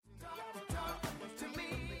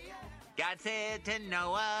God said to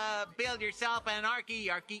Noah, build yourself an arky.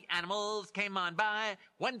 Animals came on by.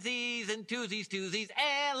 Onesies and twosies,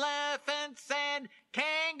 elephants and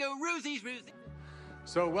kangaroosies.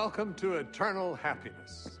 So welcome to Eternal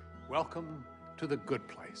Happiness. Welcome to the good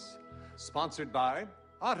place. Sponsored by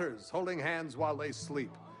otters holding hands while they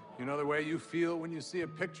sleep. You know the way you feel when you see a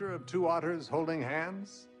picture of two otters holding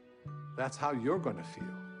hands? That's how you're going to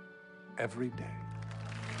feel every day.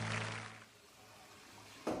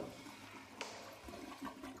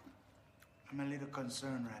 I'm a little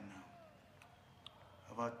concerned right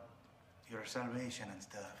now about your salvation and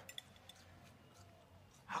stuff.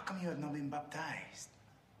 How come you have not been baptized?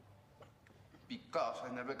 Because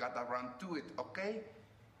I never got around to it, okay?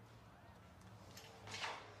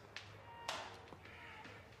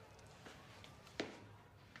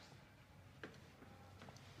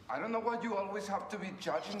 I don't know why you always have to be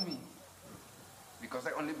judging me. Because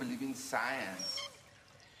I only believe in science.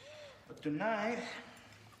 But tonight,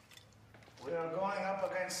 we are going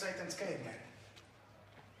up against Satan's caveman.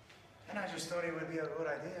 And I just thought it would be a good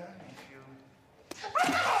idea if you...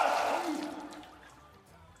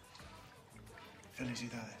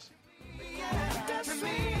 Felicidades.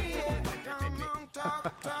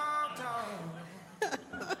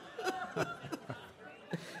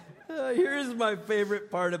 Here's my favorite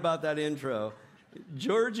part about that intro.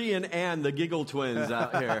 Georgie and Ann, the giggle twins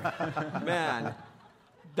out here. Man,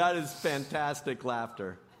 that is fantastic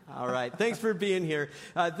laughter. All right. Thanks for being here.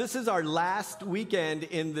 This is our last weekend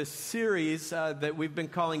in the series that we've been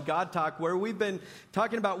calling God Talk, where we've been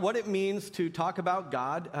talking about what it means to talk about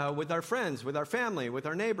God with our friends, with our family, with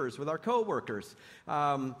our neighbors, with our coworkers.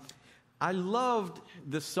 I loved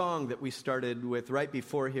the song that we started with right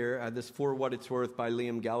before here, this For What It's Worth by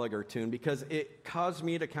Liam Gallagher tune, because it caused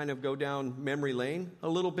me to kind of go down memory lane a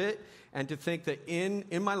little bit and to think that in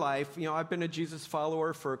my life, you know, I've been a Jesus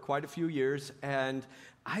follower for quite a few years, and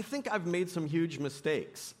I think I've made some huge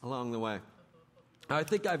mistakes along the way. I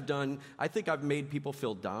think I've made people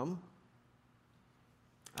feel dumb.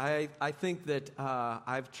 I think that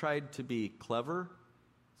I've tried to be clever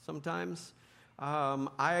sometimes.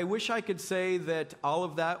 I wish I could say that all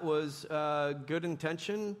of that was good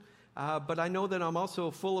intention, but I know that I'm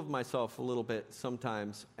also full of myself a little bit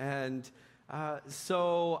sometimes. And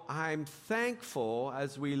so I'm thankful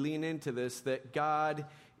as we lean into this that God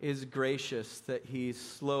is gracious, that He's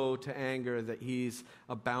slow to anger, that He's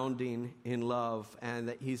abounding in love, and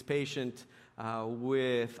that He's patient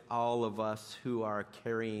with all of us who are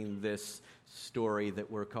carrying this story that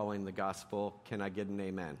we're calling the gospel. Can I get an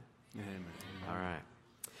amen? Amen. All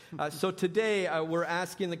right. So today we're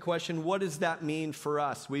asking the question, what does that mean for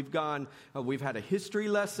us? We've had a history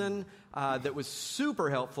lesson that was super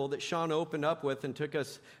helpful that Sean opened up with and took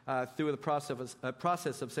us through the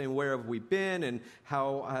process of saying where have we been and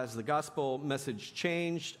how has the gospel message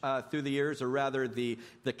changed through the years, or rather the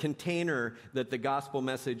container that the gospel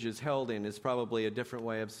message is held in is probably a different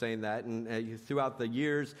way of saying that. And throughout the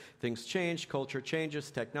years, things change, culture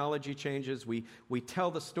changes, technology changes. We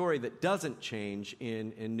tell the story that doesn't change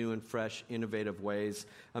in new and fresh, innovative ways,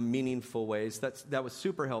 meaningful ways. That was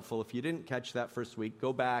super helpful. If you didn't catch that first week,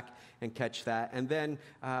 go back and catch that. And then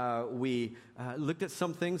we looked at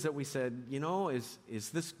some things that we said, you know, is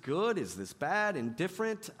this good? Is this bad?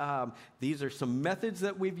 Indifferent? These are some methods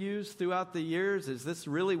that we've used throughout the years. Is this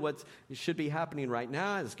really what should be happening right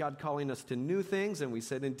now? Is God calling us to new things? And we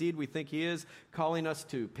said, indeed, we think He is calling us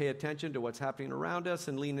to pay attention to what's happening around us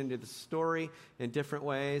and lean into the story in different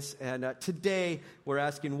ways. And today, we're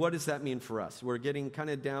asking, what does that mean for us? We're getting kind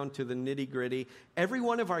of down to the nitty-gritty. Every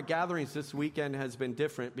one of our gatherings this weekend has been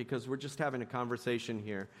different because we're just having a conversation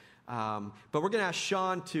here. But we're going to ask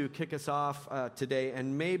Sean to kick us off today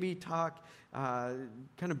and maybe talk kind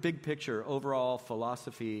of big picture, overall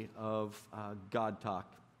philosophy of God talk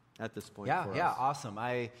at this point. Yeah, awesome.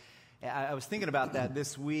 I was thinking about that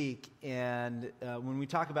this week, and when we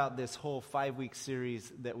talk about this whole 5-week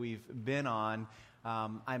series that we've been on,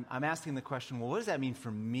 I'm asking the question, well, what does that mean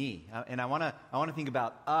for me? And I want to think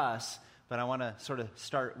about us, but I want to sort of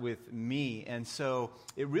start with me. And so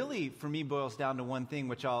it really, for me, boils down to one thing,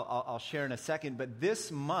 which I'll share in a second. But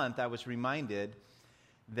this month, I was reminded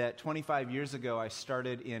that 25 years ago, I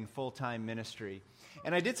started in full-time ministry.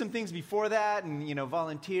 And I did some things before that and, you know,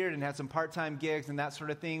 volunteered and had some part-time gigs and that sort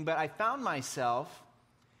of thing. But I found myself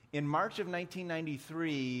in March of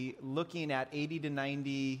 1993 looking at 80 to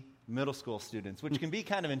 90 middle school students, which can be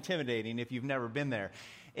kind of intimidating if you've never been there.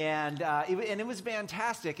 And it was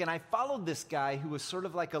fantastic. And I followed this guy who was sort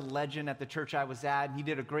of like a legend at the church I was at. And he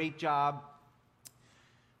did a great job.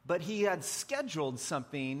 But he had scheduled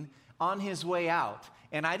something on his way out.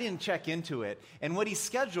 and I didn't check into it. And what he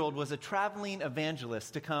scheduled was a traveling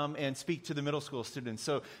evangelist to come and speak to the middle school students.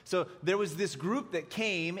 So there was this group that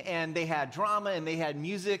came, and they had drama, and they had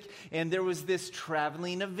music, and there was this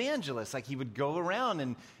traveling evangelist. Like, he would go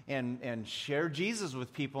around and share Jesus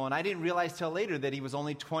with people. And I didn't realize till later that he was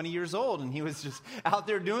only 20 years old, and he was just out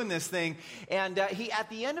there doing this thing. And he, at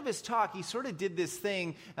the end of his talk, he sort of did this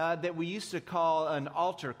thing that we used to call an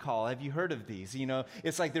altar call. Have you heard of these? You know,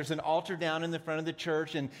 it's like there's an altar down in the front of the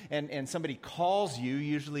church, and somebody calls you,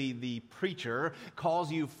 usually the preacher,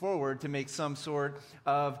 calls you forward to make some sort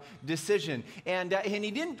of decision. And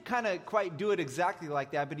he didn't kind of quite do it exactly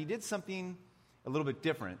like that, but he did something a little bit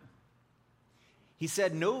different. He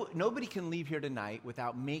said, nobody can leave here tonight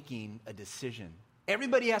without making a decision.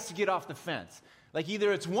 Everybody has to get off the fence. Like,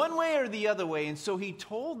 either it's one way or the other way. And so he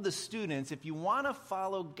told the students, if you want to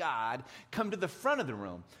follow God, come to the front of the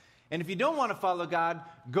room. And if you don't want to follow God,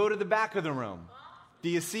 go to the back of the room. Do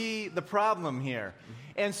you see the problem here?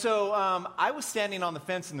 And so I was standing on the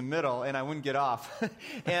fence in the middle, and I wouldn't get off.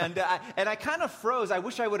 and I kind of froze. I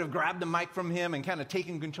wish I would have grabbed the mic from him and kind of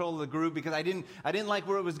taken control of the group, because I didn't like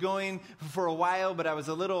where it was going for a while, but I was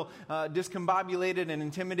a little discombobulated and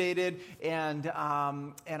intimidated. And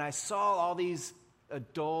I saw all these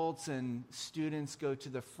adults and students go to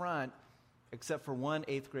the front, except for one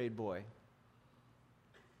 8th grade boy.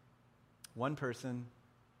 One person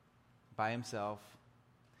by himself,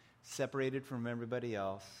 separated from everybody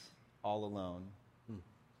else, all alone,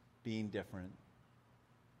 being different.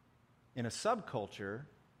 In a subculture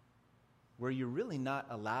where you're really not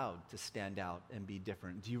allowed to stand out and be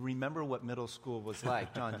different. Do you remember what middle school was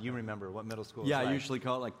like? John, do you remember what middle school was like? Yeah, I usually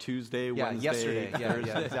call it like Tuesday, Wednesday. Yesterday.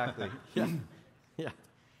 Yeah, exactly. Yeah.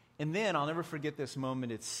 And then I'll never forget this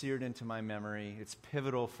moment. It's seared into my memory. It's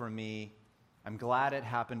pivotal for me. I'm glad it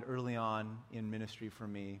happened early on in ministry for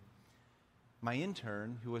me. My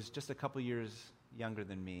intern, who was just a couple years younger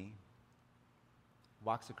than me,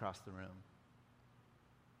 walks across the room,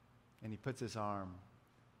 and he puts his arm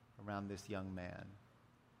around this young man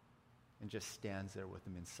and just stands there with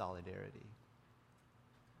him in solidarity.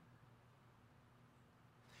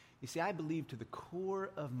 You see, I believe to the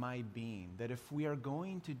core of my being that if we are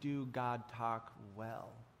going to do God talk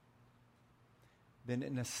well, then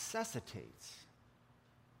it necessitates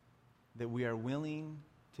that we are willing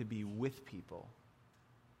to be with people,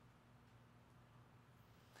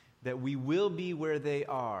 that we will be where they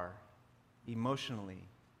are emotionally,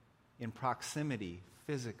 in proximity,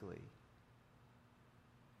 physically,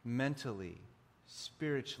 mentally,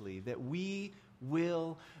 spiritually, that we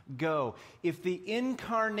will go. If the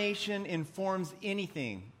incarnation informs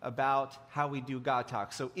anything about how we do God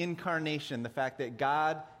talk, so incarnation, the fact that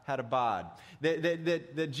God had a bod,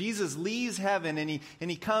 that Jesus leaves heaven and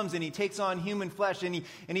he comes and he takes on human flesh, and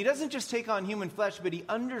he doesn't just take on human flesh, but he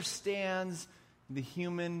understands the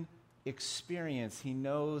human experience. He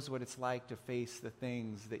knows what it's like to face the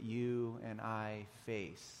things that you and I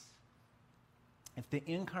face. If the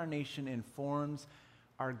incarnation informs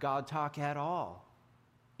our God talk at all,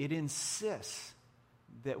 it insists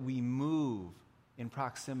that we move in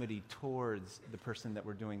proximity towards the person that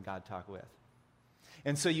we're doing God talk with.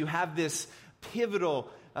 And so you have this pivotal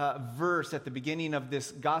verse at the beginning of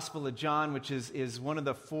this Gospel of John, which is one of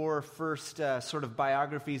the 4 first sort of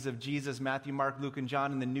biographies of Jesus, Matthew, Mark, Luke, and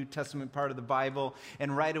John in the New Testament part of the Bible.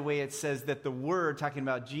 And right away it says that the Word, talking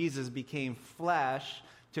about Jesus, became flesh,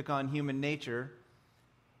 took on human nature,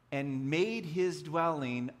 and made his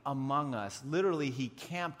dwelling among us. Literally, he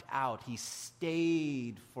camped out. He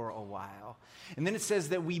stayed for a while. And then it says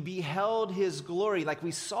that we beheld his glory, like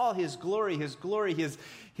we saw his glory, his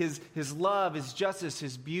love, his justice,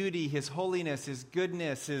 his beauty, his holiness, his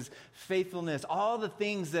goodness, his faithfulness, all the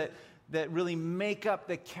things that really make up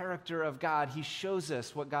the character of God. He shows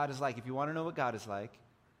us what God is like. If you want to know what God is like,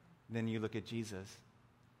 then you look at Jesus.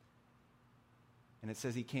 And it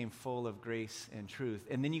says he came full of grace and truth.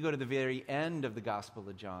 And then you go to the very end of the Gospel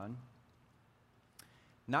of John.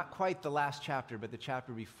 Not quite the last chapter, but the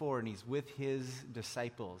chapter before, and he's with his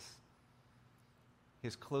disciples,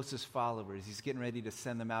 his closest followers. He's getting ready to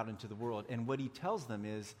send them out into the world. And what he tells them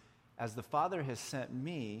is, as the Father has sent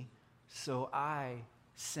me, so I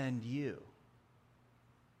send you.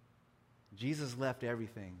 Jesus left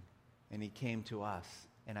everything, and he came to us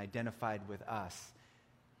and identified with us.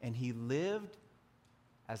 And he lived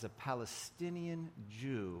as a Palestinian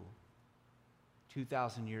Jew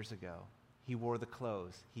 2,000 years ago. He wore the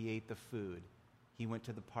clothes. He ate the food. He went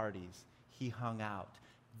to the parties. He hung out.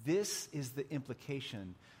 This is the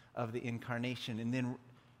implication of the incarnation. And then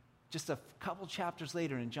just a couple chapters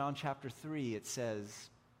later in John chapter 3, it says,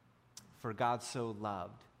 "For God so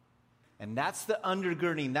loved." And that's the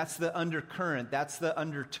undergirding, that's the undercurrent, that's the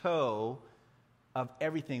undertow of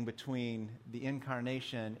everything between the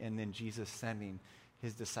incarnation and then Jesus sending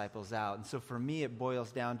his disciples out. And so for me, it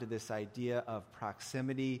boils down to this idea of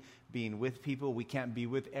proximity, being with people. We can't be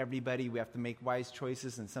with everybody. We have to make wise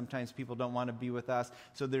choices, and sometimes people don't want to be with us.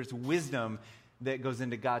 So there's wisdom that goes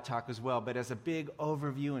into God Talk as well. But as a big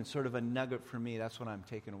overview and sort of a nugget for me, that's what I'm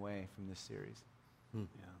taking away from this series. Yeah.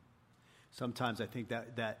 Sometimes I think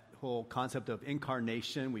that whole concept of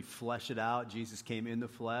incarnation, we flesh it out. Jesus came in the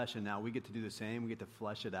flesh, and now we get to do the same. We get to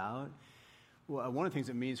flesh it out. Well, one of the things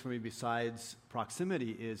it means for me besides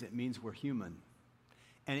proximity is it means we're human.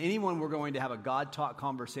 And anyone we're going to have a God Talk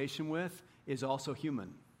conversation with is also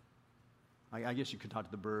human. I guess you could talk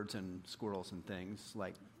to the birds and squirrels and things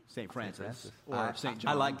like St. Francis or St.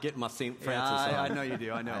 John. I like getting my St. Francis on. I know you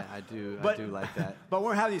do. I know. I do like that. But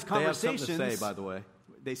we're having these They have conversations. something to say, by the way.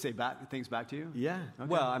 They say things back to you? Yeah. Okay.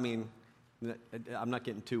 Well, I mean, I'm not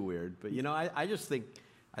getting too weird, but I just think,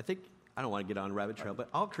 I don't want to get on a rabbit trail, but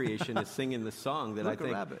all creation is singing this song that Look, I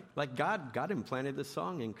think, a rabbit. like God implanted this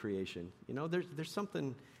song in creation. There's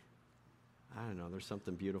something, I don't know, there's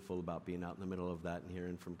something beautiful about being out in the middle of that and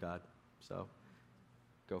hearing from God. So,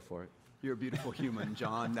 go for it. You're a beautiful human,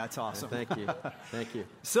 John. That's awesome. Thank you. Thank you.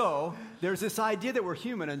 So, there's this idea that we're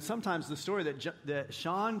human, and sometimes the story that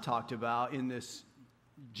Sean talked about in this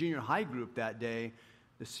junior high group that day,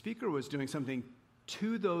 the speaker was doing something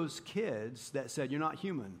to those kids that said, you're not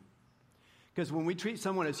human. Because when we treat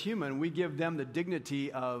someone as human, we give them the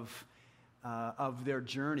dignity of their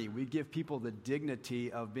journey. We give people the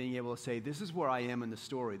dignity of being able to say, this is where I am in the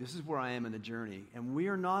story. This is where I am in the journey. And we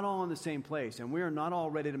are not all in the same place. And we are not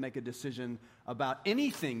all ready to make a decision about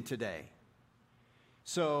anything today.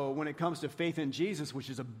 So when it comes to faith in Jesus,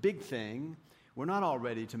 which is a big thing, we're not all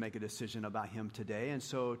ready to make a decision about him today. And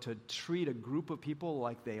so to treat a group of people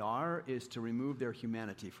like they are is to remove their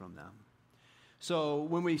humanity from them. So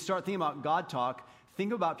when we start thinking about God Talk,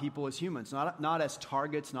 think about people as humans, not as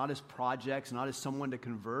targets, not as projects, not as someone to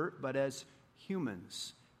convert, but as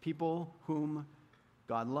humans, people whom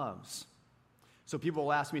God loves. So people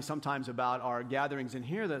will ask me sometimes about our gatherings in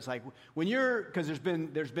here. That's like because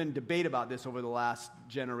there's been debate about this over the last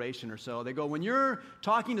generation or so. They go, when you're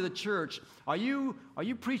talking to the church, are you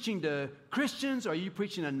preaching to Christians or are you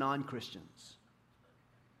preaching to non-Christians?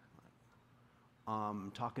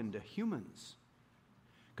 Talking to humans,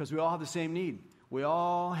 because we all have the same need. We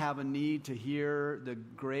all have a need to hear the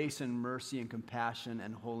grace and mercy and compassion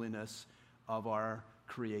and holiness of our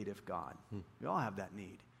creative God. We all have that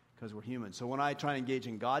need because we're human. So when I try to engage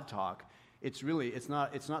in God Talk, it's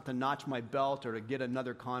not to notch my belt or to get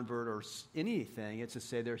another convert or anything. It's to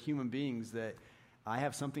say they're human beings that I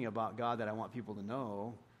have something about God that I want people to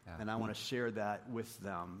know, and I want to share that with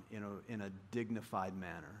them in a dignified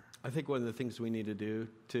manner. I think one of the things we need to do,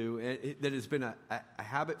 too, that has been a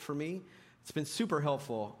habit for me, it's been super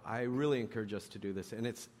helpful. I really encourage us to do this, and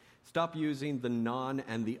it's stop using the non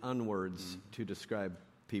and the unwords to describe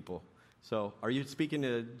people. So are you speaking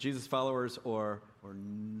to Jesus followers or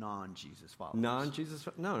non-Jesus followers? Non-Jesus?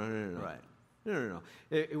 No. Right. No.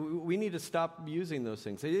 We need to stop using those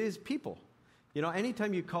things. It is people.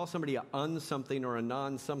 Anytime you call somebody a un-something or a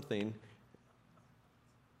non-something,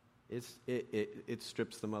 it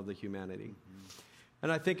strips them of the humanity.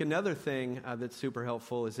 And I think another thing that's super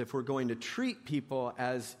helpful is if we're going to treat people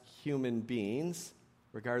as human beings,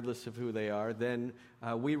 regardless of who they are, then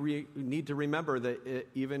we need to remember that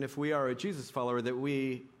even if we are a Jesus follower, that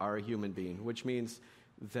we are a human being, which means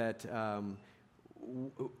that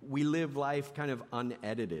we live life kind of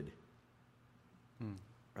unedited,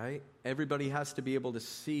 right? Everybody has to be able to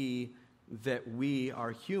see that we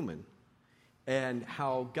are human and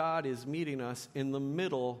how God is meeting us in the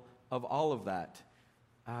middle of all of that.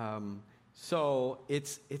 So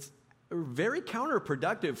it's very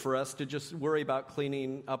counterproductive for us to just worry about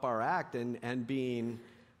cleaning up our act and being,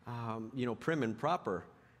 prim and proper.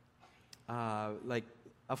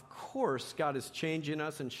 Of course, God is changing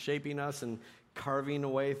us and shaping us and carving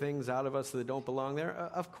away things out of us that don't belong there.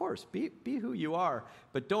 Of course, be who you are,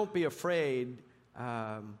 but don't be afraid.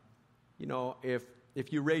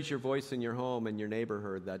 If you raise your voice in your home and your neighbor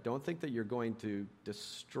heard that, don't think that you're going to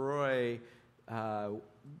destroy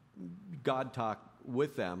God Talk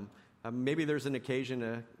with them. Maybe there's an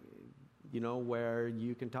occasion, where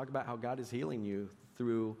you can talk about how God is healing you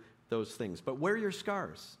through those things. But wear your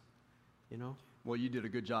scars, Well, you did a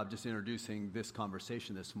good job just introducing this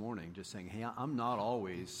conversation this morning, just saying, hey, I'm not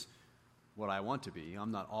always what I want to be.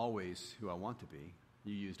 I'm not always who I want to be.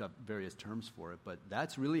 You used up various terms for it, but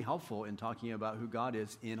that's really helpful in talking about who God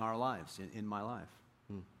is in our lives, in my life.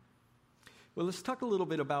 Well, let's talk a little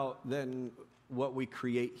bit about then what we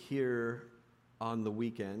create here on the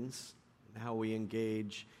weekends, how we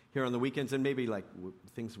engage here on the weekends, and maybe like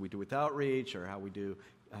things we do with outreach, or how we do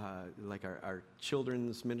like our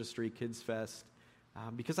children's ministry, Kids Fest,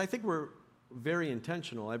 because I think we're very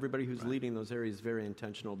intentional. Everybody who's leading those areas is very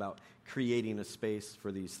intentional about creating a space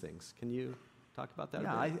for these things. Can you talk about that?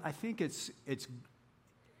 Yeah, I think it'd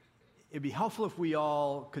be helpful if we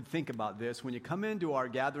all could think about this when you come into our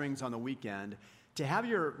gatherings on the weekend, to have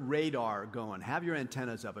your radar going, have your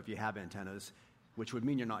antennas up if you have antennas, which would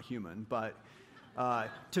mean you're not human, but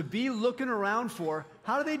to be looking around for,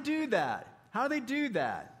 how do they do that? How do they do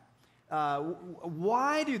that?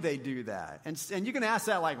 Why do they do that? And you can ask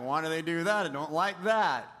that like, why do they do that? I don't like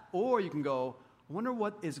that. Or you can go, I wonder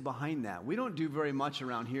what is behind that. We don't do very much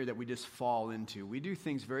around here that we just fall into. We do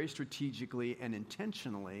things very strategically and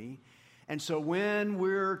intentionally. And so when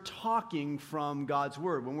we're talking from God's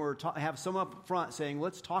Word, when we're have someone up front saying,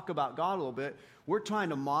 let's talk about God a little bit, we're trying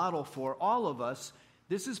to model for all of us,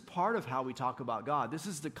 this is part of how we talk about God. This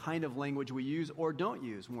is the kind of language we use or don't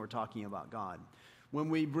use when we're talking about God. When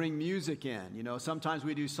we bring music in, sometimes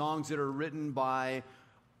we do songs that are written by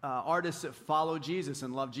artists that follow Jesus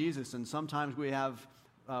and love Jesus, and sometimes we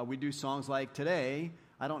do songs like today.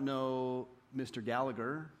 I don't know Mr.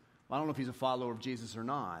 Gallagher. I don't know if he's a follower of Jesus or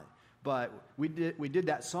not, but we did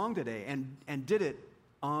that song today and did it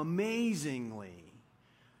amazingly.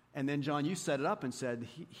 And then, John, you set it up and said,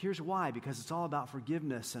 here's why, because it's all about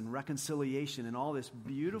forgiveness and reconciliation and all this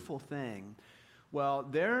beautiful thing. Well,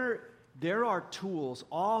 there are tools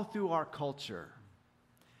all through our culture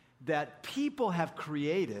that people have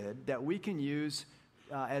created that we can use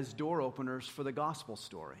as door openers for the gospel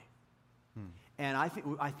story. And I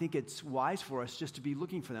think it's wise for us just to be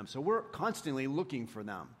looking for them. So we're constantly looking for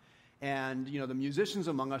them. And, the musicians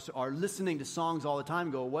among us are listening to songs all the time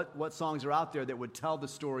and go, what songs are out there that would tell the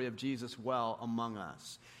story of Jesus well among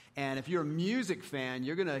us? And if you're a music fan,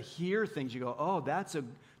 you're going to hear things. You go, oh,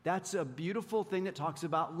 that's a beautiful thing that talks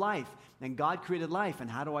about life. And God created life. And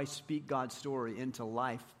how do I speak God's story into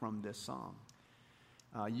life from this song?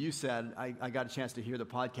 You said, I got a chance to hear the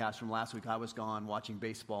podcast from last week. I was gone watching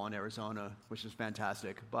baseball in Arizona, which was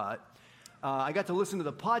fantastic. But I got to listen to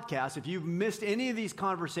the podcast. If you've missed any of these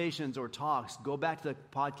conversations or talks, go back to the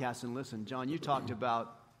podcast and listen. John, you talked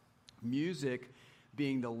about music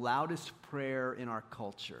being the loudest prayer in our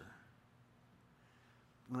culture.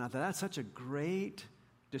 And I thought that's such a great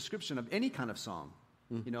description of any kind of song.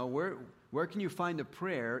 Where can you find a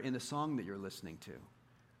prayer in the song that you're listening to?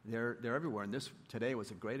 They're everywhere, and this today was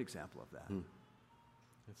a great example of that.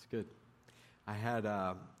 That's good. I had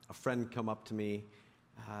a friend come up to me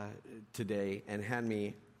today and hand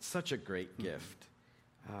me such a great gift.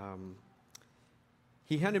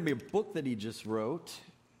 He handed me a book that he just wrote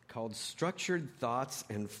called Structured Thoughts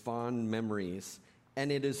and Fond Memories,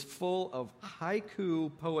 and it is full of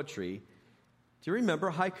haiku poetry. Do you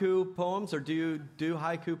remember haiku poems, or do you do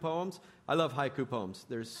haiku poems? I love haiku poems.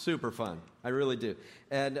 They're super fun. I really do.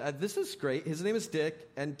 And this is great. His name is Dick,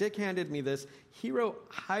 and Dick handed me this. He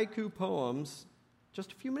wrote haiku poems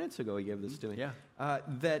just a few minutes ago. He gave this to me. Yeah.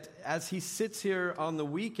 That as he sits here on the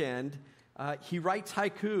weekend, he writes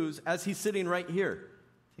haikus as he's sitting right here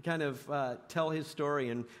to kind of tell his story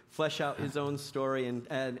and flesh out his own story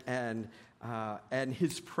and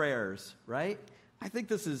his prayers, right? I think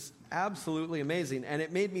this is absolutely amazing, and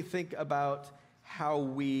it made me think about how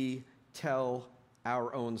we tell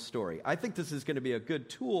our own story. I think this is going to be a good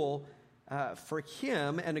tool for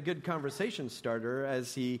him and a good conversation starter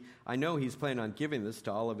as I know he's planning on giving this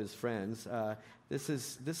to all of his friends. This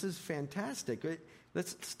is fantastic.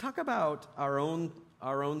 Let's talk about our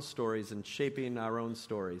own stories and shaping our own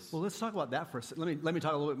stories. Well, let's talk about that for a second. Let me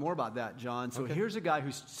talk a little bit more about that, John. So Here's a guy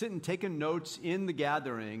who's sitting taking notes in the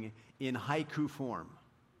gathering in haiku form.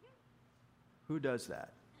 Who does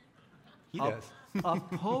that? He does. A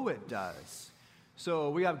poet does. So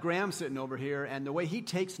we have Graham sitting over here, and the way he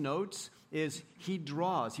takes notes is he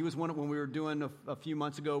draws. He was when we were doing a few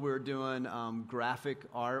months ago, we were doing graphic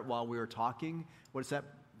art while we were talking. What's that?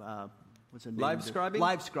 What's the name? Live scribing?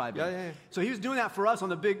 Live scribing. Yeah. So he was doing that for us on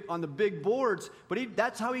the big boards, but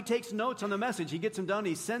that's how he takes notes on the message. He gets them done,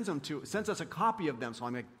 he sends us a copy of them. So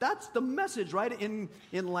I'm like, that's the message, right? In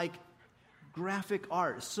like graphic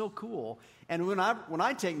art. It's so cool. And when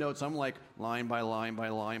I take notes, I'm like line by line by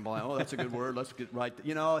line by line. Oh, that's a good word. Let's get right.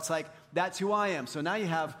 It's like that's who I am. So now you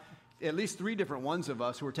have at least 3 different ones of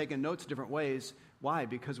us who are taking notes different ways. Why?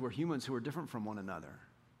 Because we're humans who are different from one another.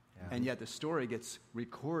 Yeah. And yet the story gets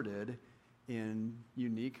recorded in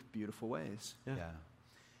unique, beautiful ways.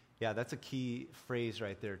 Yeah, that's a key phrase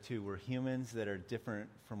right there, too. We're humans that are different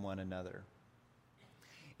from one another.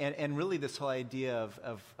 And really this whole idea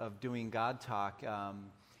of doing God Talk,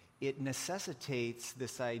 it necessitates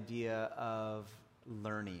this idea of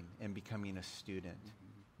learning and becoming a student.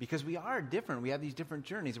 Because we are different. We have these different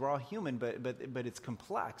journeys. We're all human, but it's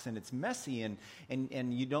complex and it's messy, and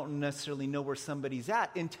you don't necessarily know where somebody's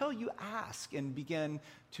at until you ask and begin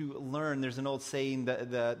to learn. There's an old saying that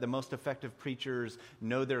the most effective preachers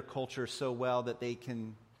know their culture so well that they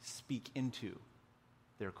can speak into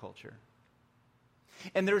their culture.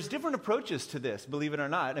 And there's different approaches to this, believe it or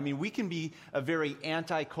not. I mean, we can be a very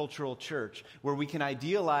anti-cultural church where we can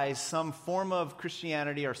idealize some form of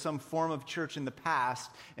Christianity or some form of church in the past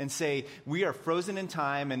and say, we are frozen in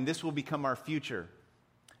time and this will become our future.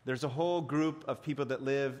 There's a whole group of people that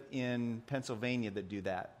live in Pennsylvania that do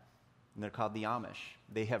that. And they're called the Amish.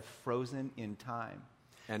 They have frozen in time.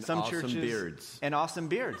 And some awesome churches, beards. And awesome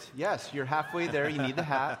beards. Yes, you're halfway there. You need the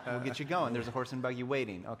hat. We'll get you going. There's a horse and buggy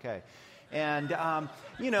waiting. Okay. And,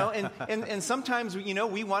 and sometimes,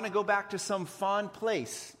 we want to go back to some fond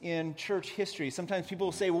place in church history. Sometimes people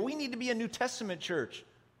will say, well, we need to be a New Testament church.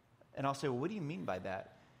 And I'll say, well, what do you mean by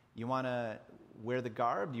that? You want to wear the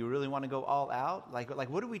garb? Do you really want to go all out? Like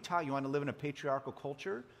what are we talking? You want to live in a patriarchal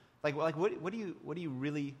culture? What are you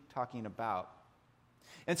really talking about?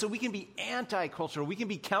 And so we can be anti-cultural. We can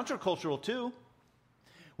be countercultural too.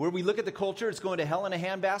 Where we look at the culture, it's going to hell in a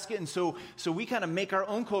handbasket, and so we kind of make our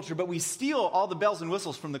own culture, but we steal all the bells and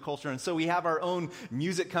whistles from the culture, and so we have our own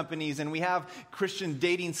music companies, and we have Christian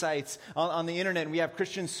dating sites on the internet, and we have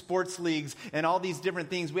Christian sports leagues, and all these different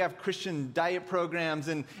things. We have Christian diet programs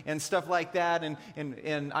and stuff like that,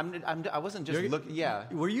 and I wasn't just looking. Yeah,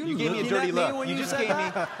 were you gave me a looking dirty at me look? when You you just said gave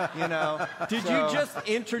me, Did so, you just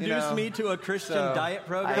introduce me to a Christian diet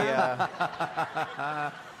program?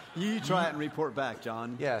 You try it and report back,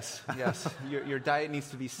 John. Yes. Your diet needs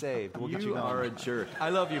to be saved. We'll get you going. You are a jerk. I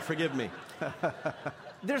love you. Forgive me.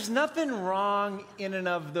 There's nothing wrong in and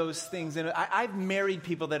of those things. And I've married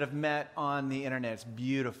people that have met on the internet. It's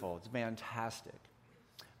beautiful. It's fantastic.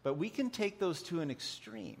 But we can take those to an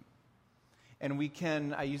extreme. And we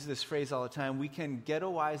can, I use this phrase all the time, we can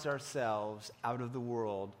ghettoize ourselves out of the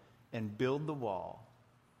world and build the wall.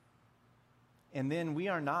 And then we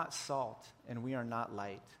are not salt and we are not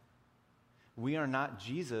light. We are not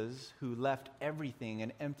Jesus, who left everything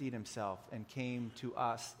and emptied himself and came to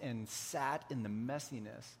us and sat in the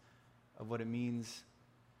messiness of what it means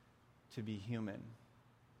to be human.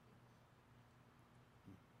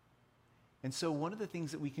 And so one of the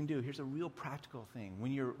things that we can do, here's a real practical thing.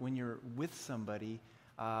 When you're with somebody,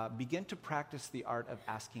 begin to practice the art of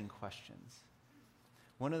asking questions.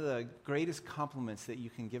 One of the greatest compliments that you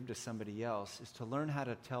can give to somebody else is to learn how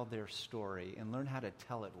to tell their story and learn how to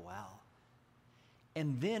tell it well.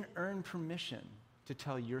 And then earn permission to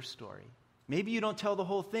tell your story. Maybe you don't tell the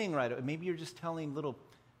whole thing right. Maybe you're just telling little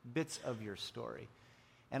bits of your story.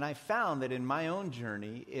 And I found that in my own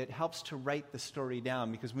journey, it helps to write the story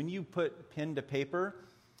down, because when you put pen to paper,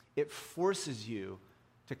 it forces you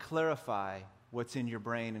to clarify what's in your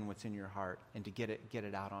brain and what's in your heart and to get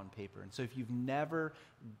it out on paper. And so if you've never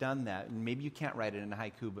done that, and maybe you can't write it in a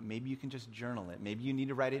haiku, but maybe you can just journal it. Maybe you need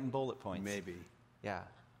to write it in bullet points. Maybe. Yeah.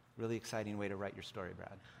 Really exciting way to write your story,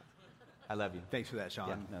 Brad. I love you. Thanks for that, Sean.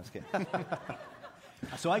 Yeah, no, it's good.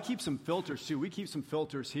 So I keep some filters too. We keep some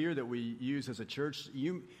filters here that we use as a church.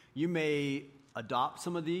 You may adopt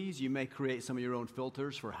some of these. You may create some of your own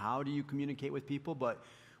filters for how do you communicate with people. But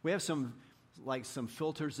we have some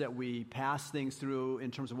filters that we pass things through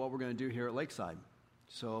in terms of what we're going to do here at Lakeside.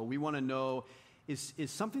 So we want to know, is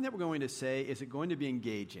something that we're going to say, is it going to be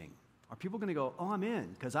engaging? Are people going to go, oh, I'm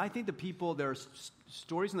in? Because I think there are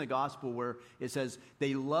stories in the gospel where it says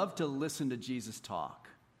they love to listen to Jesus talk.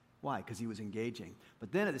 Why? Because he was engaging.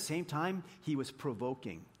 But then at the same time, he was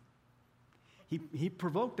provoking. He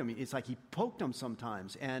provoked them. It's like he poked them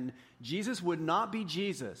sometimes. And Jesus would not be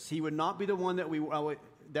Jesus. He would not be the one that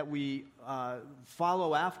we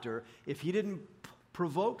follow after if he didn't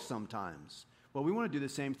provoke sometimes. Well, we want to do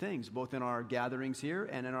the same things, both in our gatherings here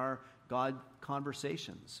and in our God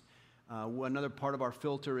conversations. Another part of our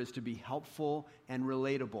filter is to be helpful and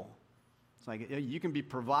relatable. It's like you can be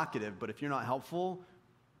provocative, but if you're not helpful,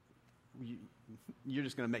 you're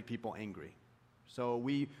just going to make people angry. So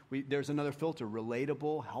there's another filter,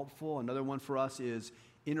 relatable, helpful. Another one for us is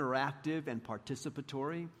interactive and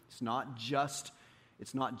participatory. It's not just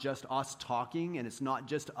us talking, and it's not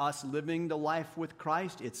just us living the life with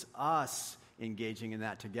Christ. It's us engaging in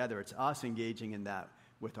that together. It's us engaging in that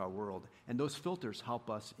with our world. And those filters help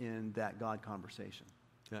us in that God conversation.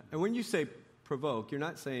 Yeah. And when you say provoke, you're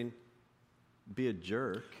not saying be a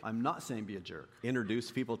jerk. I'm not saying be a jerk. Introduce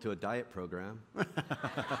people to a diet program.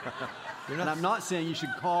 And I'm not saying you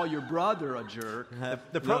should call your brother a jerk.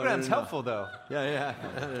 The program's helpful, though. Yeah.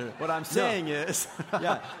 What I'm saying is...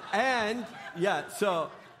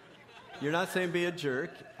 So you're not saying be a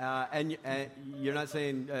jerk, and you're not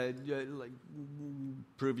saying like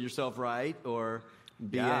prove yourself right or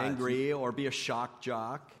be angry or be a shock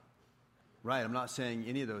jock. Right, I'm not saying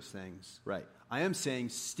any of those things. Right. I am saying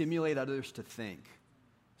stimulate others to think.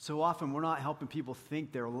 So often we're not helping people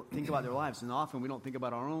think about their lives, and often we don't think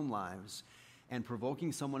about our own lives. And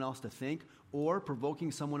provoking someone else to think or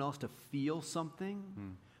provoking someone else to feel something,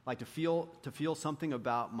 like to feel something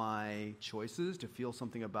about my choices, to feel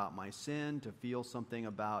something about my sin, to feel something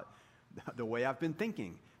about the way I've been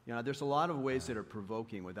thinking. There's a lot of ways that are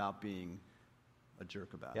provoking without being a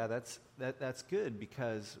jerk about it. Yeah, that's good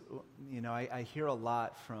because, I hear a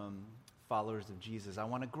lot from followers of Jesus. I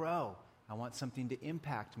want to grow. I want something to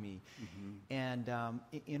impact me. Mm-hmm. And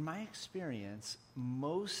in my experience,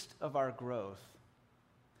 most of our growth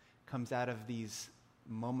comes out of these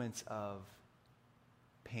moments of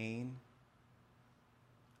pain,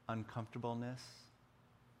 uncomfortableness.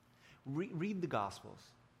 Read the Gospels.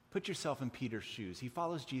 Put yourself in Peter's shoes. He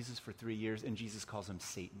follows Jesus for 3 years, and Jesus calls him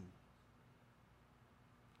Satan.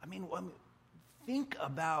 I mean, think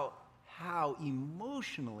about how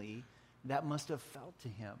emotionally that must have felt to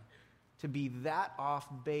him, to be that off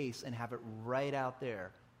base and have it right out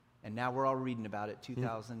there. And now we're all reading about it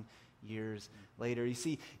 2,000 years later. You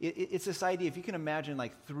see, it's this idea, if you can imagine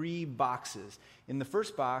like 3 boxes. In the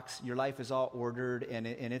first box, your life is all ordered and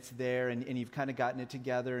it's there and you've kind of gotten it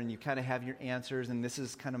together and you kind of have your answers and this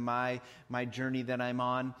is kind of my journey that I'm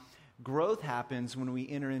on. Growth happens when we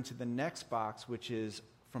enter into the next box, which is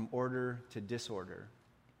from order to disorder.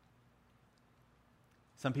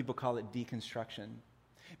 Some people call it deconstruction.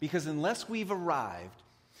 Because unless we've arrived,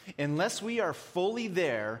 unless we are fully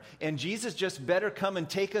there, and Jesus just better come and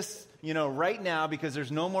take us, right now because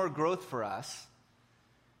there's no more growth for us,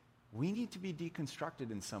 we need to be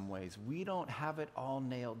deconstructed in some ways. We don't have it all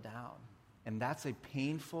nailed down. And that's a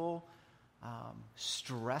painful,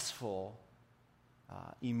 stressful,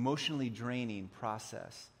 emotionally draining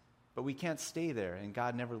process. But we can't stay there, and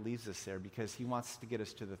God never leaves us there because he wants to get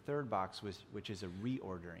us to the third box, which is a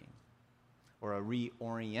reordering or a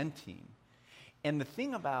reorienting. And the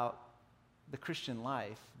thing about the Christian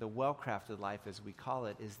life, the well-crafted life as we call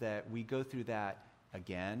it, is that we go through that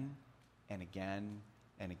again and again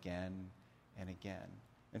and again and again.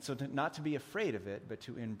 And so not to be afraid of it, but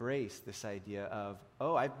to embrace this idea of,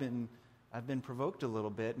 I've been provoked a little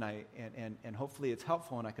bit, and hopefully it's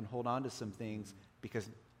helpful and I can hold on to some things because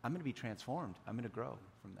I'm going to be transformed. I'm going to grow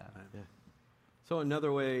from that. Yeah. So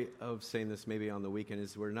another way of saying this maybe on the weekend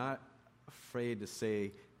is we're not afraid to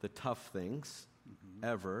say the tough things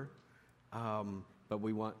ever, but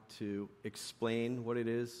we want to explain what it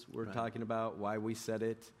is we're talking about, why we said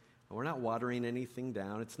it. We're not watering anything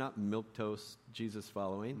down. It's not milquetoast Jesus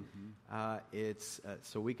following. It's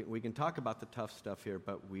so we can talk about the tough stuff here,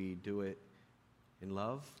 but we do it in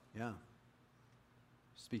love. Yeah.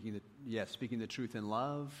 Speaking the truth in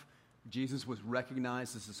love. Jesus was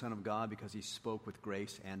recognized as the Son of God because he spoke with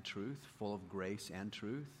grace and truth, full of grace and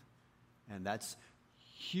truth. And that's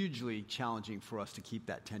hugely challenging for us to keep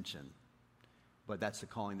that tension. But that's the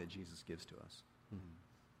calling that Jesus gives to us.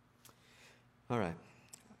 All right.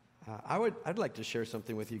 I'd like to share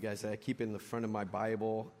something with you guys that I keep in the front of my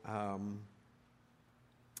Bible.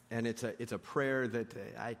 And it's a prayer that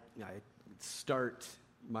I start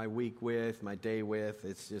my week with, my day with.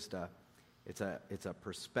 It's just it's a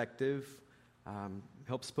perspective.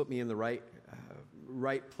 Helps put me in the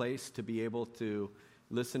right place to be able to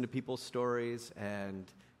listen to people's stories and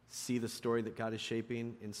see the story that God is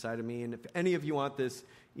shaping inside of me. And if any of you want this,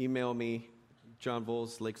 email me, John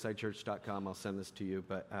Voles, lakesidechurch.com. I'll send this to you.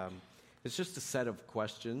 But it's just a set of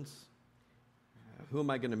questions. Who am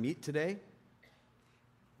I going to meet today?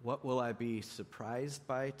 What will I be surprised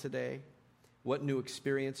by today? What new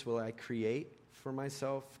experience will I create for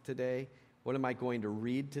myself today? What am I going to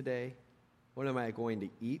read today? What am I going to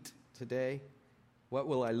eat today? What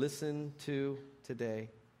will I listen to today?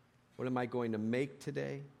 What am I going to make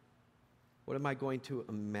today? What am I going to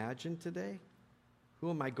imagine today? Who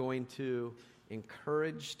am I going to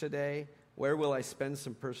encourage today? Where will I spend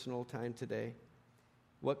some personal time today?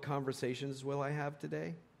 What conversations will I have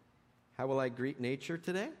today? How will I greet nature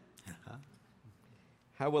today?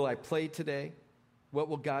 How will I play today? What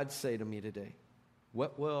will God say to me today?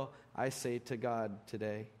 What will I say to God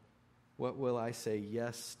today? What will I say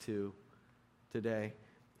yes to today?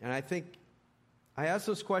 And I think I ask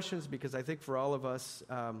those questions because I think for all of us,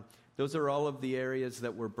 those are all of the areas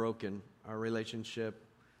that were broken. Our relationship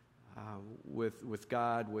with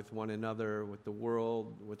God, with one another, with the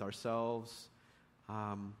world, with ourselves.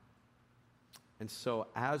 And so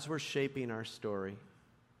as we're shaping our story,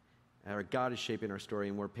 or God is shaping our story,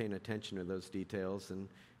 and we're paying attention to those details, and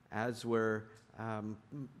as we're,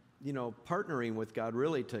 partnering with God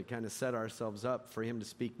really to kind of set ourselves up for Him to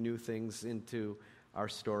speak new things into our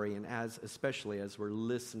story, and especially as we're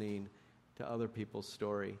listening to other people's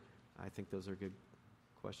story, I think those are good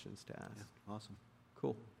questions to ask. Yeah, awesome.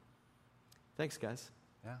 Cool. Thanks, guys.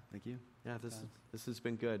 Yeah, thank you. Yeah, this has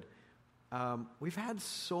been good. We've had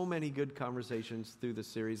so many good conversations through the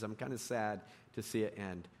series. I'm kind of sad to see it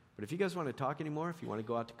end. But if you guys want to talk anymore, if you want to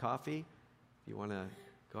go out to coffee, if you want to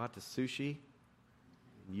go out to sushi,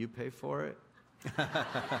 and you pay for it.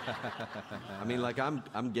 I mean, like,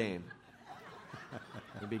 I'm game.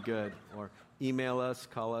 It'd be good. Or email us,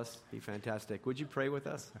 call us, be fantastic. Would you pray with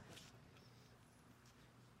us?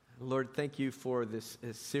 Lord, thank you for this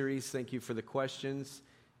series. Thank you for the questions.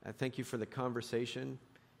 Thank you for the conversation.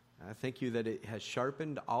 Thank you that it has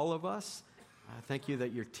sharpened all of us. Thank you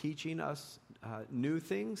that you're teaching us new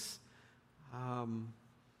things.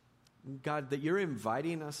 God, that you're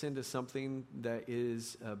inviting us into something that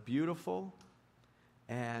is beautiful.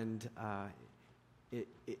 And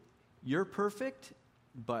you're perfect,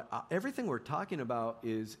 but everything we're talking about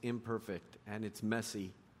is imperfect and it's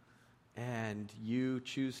messy. And you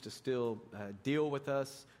choose to still deal with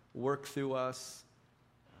us, work through us.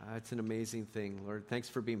 It's an amazing thing, Lord. Thanks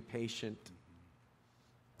for being patient.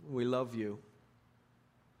 We love you.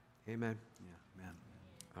 Amen. Yeah, man.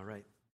 All right.